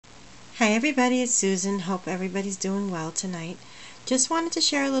Hi everybody, it's Susan. Hope everybody's doing well tonight. Just wanted to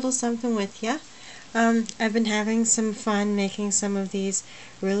share a little something with you. I've been having some fun making some of these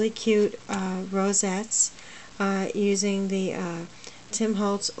really cute rosettes using the Tim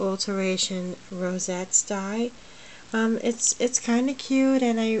Holtz Alteration Rosette Die. It's kind of cute,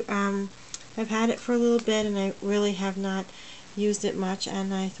 and I've had it for a little bit, and I really have not used it much,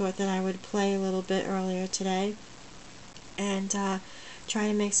 and I thought that I would play a little bit earlier today and try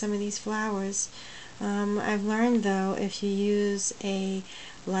to make some of these flowers. I've learned though, if you use a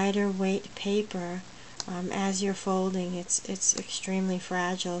lighter weight paper as you're folding, it's extremely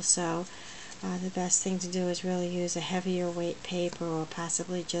fragile, so the best thing to do is really use a heavier weight paper, or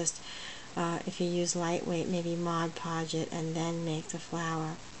possibly just if you use lightweight, maybe Mod Podge it and then make the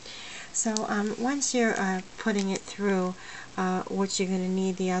flower. So once you're putting it through, which you're going to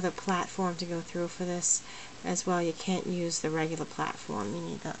need the other platform to go through for this as well. You can't use the regular platform. You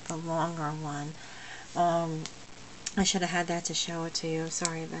need the longer one. I should have had that to show it to you.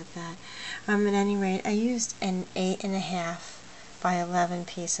 Sorry about that. At any rate, I used an 8.5 by 11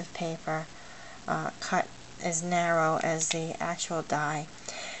 piece of paper, cut as narrow as the actual die.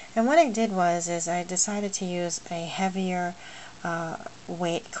 And what I did was I decided to use a heavier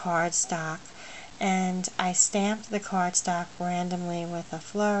weight cardstock, and I stamped the cardstock randomly with a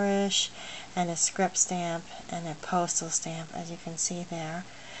flourish and a script stamp and a postal stamp, as you can see there.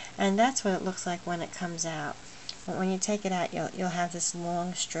 And that's what it looks like when it comes out. But when you take it out, you'll have this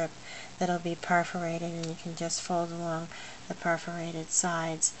long strip that'll be perforated, and you can just fold along the perforated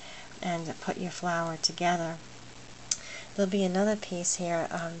sides and put your flower together. There'll be another piece here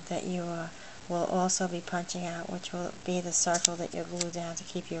that you will also be punching out, which will be the circle that you glue down to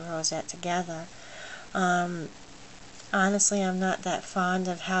keep your rosette together. Honestly, I'm not that fond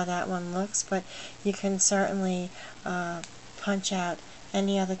of how that one looks, but you can certainly punch out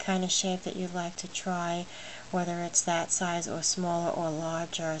any other kind of shape that you'd like to try, whether it's that size or smaller or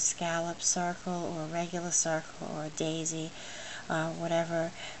larger, a scallop circle or a regular circle or a daisy,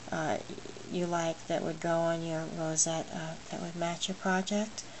 whatever you like that would go on your rosette that would match your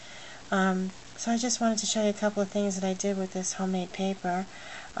project. So I just wanted to show you a couple of things that I did with this homemade paper.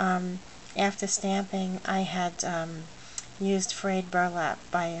 After stamping, I had used frayed burlap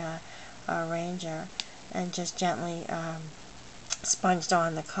by Ranger and just gently sponged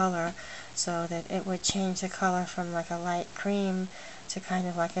on the color so that it would change the color from like a light cream to kind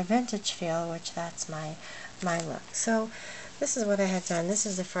of like a vintage feel, which that's my look. So this is what I had done. This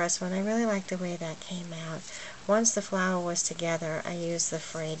is the first one. I really like the way that came out. Once the flower was together, I used the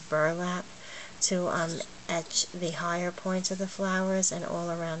frayed burlap to etch the higher points of the flowers and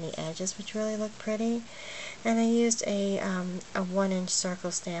all around the edges, which really look pretty. And I used a 1-inch circle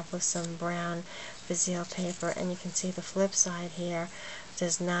stamp with some brown Sizzix paper, and you can see the flip side here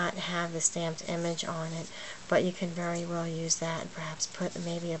does not have the stamped image on it, but you can very well use that and perhaps put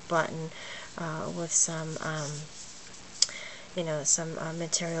maybe a button with some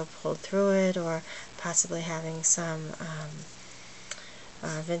material pulled through it, or possibly having some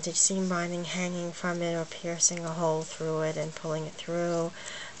vintage seam binding hanging from it, or piercing a hole through it and pulling it through.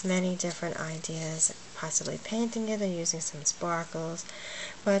 Many different ideas, possibly painting it or using some sparkles.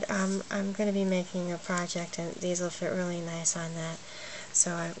 But I'm going to be making a project, and these will fit really nice on that.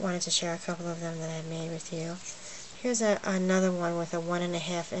 So I wanted to share a couple of them that I made with you. Here's another one with a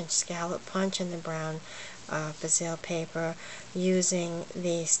 1.5-inch scallop punch in the brown Sizzix paper, using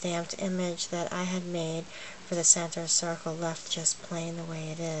the stamped image that I had made for the center circle, left just plain the way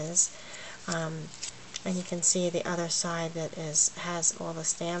it is. And you can see the other side that has all the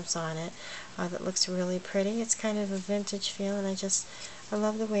stamps on it. That looks really pretty. It's kind of a vintage feel, and I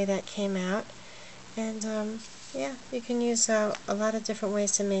love the way that came out. And yeah, you can use a lot of different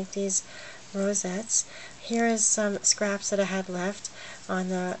ways to make these rosettes. Here is some scraps that I had left on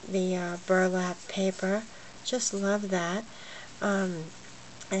the burlap paper. Just love that.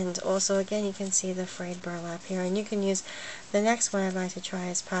 And also, again, you can see the frayed burlap here. And you can use, the next one I'd like to try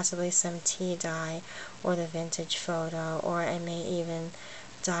is possibly some tea dye or the vintage photo, or I may even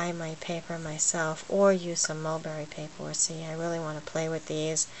dye my paper myself, or use some mulberry paper. Or see, I really want to play with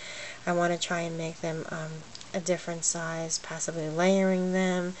these. I want to try and make them a different size, possibly layering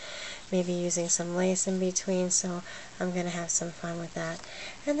them, maybe using some lace in between, so I'm going to have some fun with that.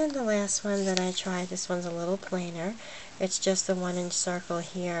 And then the last one that I tried, this one's a little plainer. It's just the 1-inch circle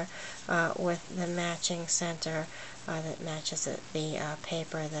here with the matching center that matches the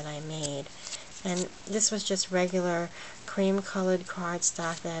paper that I made. And this was just regular cream-colored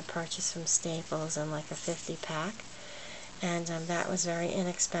cardstock that I purchased from Staples in like a 50-pack. And that was very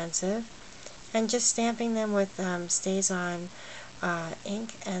inexpensive. And just stamping them with Stays On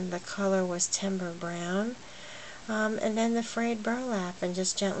ink, and the color was Timber Brown. And then the frayed burlap, and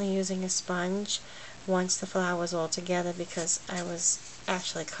just gently using a sponge once the flower was all together, because I was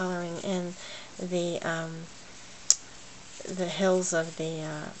actually coloring in the hills of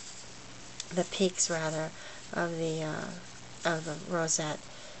the peaks rather of the rosette.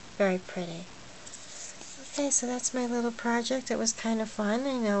 Very pretty. Okay, so that's my little project. It was kind of fun.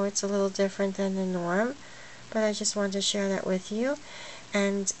 I know it's a little different than the norm, but I just wanted to share that with you.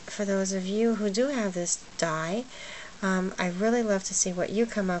 And for those of you who do have this die, I really love to see what you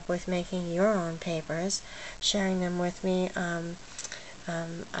come up with making your own papers, sharing them with me.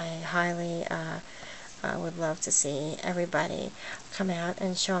 I highly would love to see everybody come out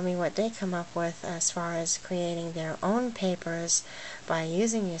and show me what they come up with as far as creating their own papers by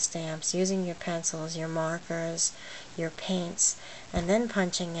using your stamps, using your pencils, your markers, your paints, and then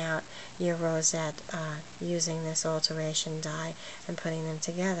punching out your rosette using this alteration die and putting them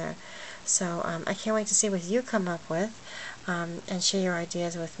together. So I can't wait to see what you come up with and share your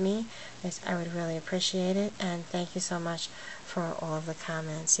ideas with me. I would really appreciate it, and thank you so much for all of the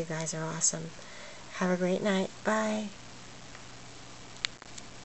comments. You guys are awesome. Have a great night. Bye.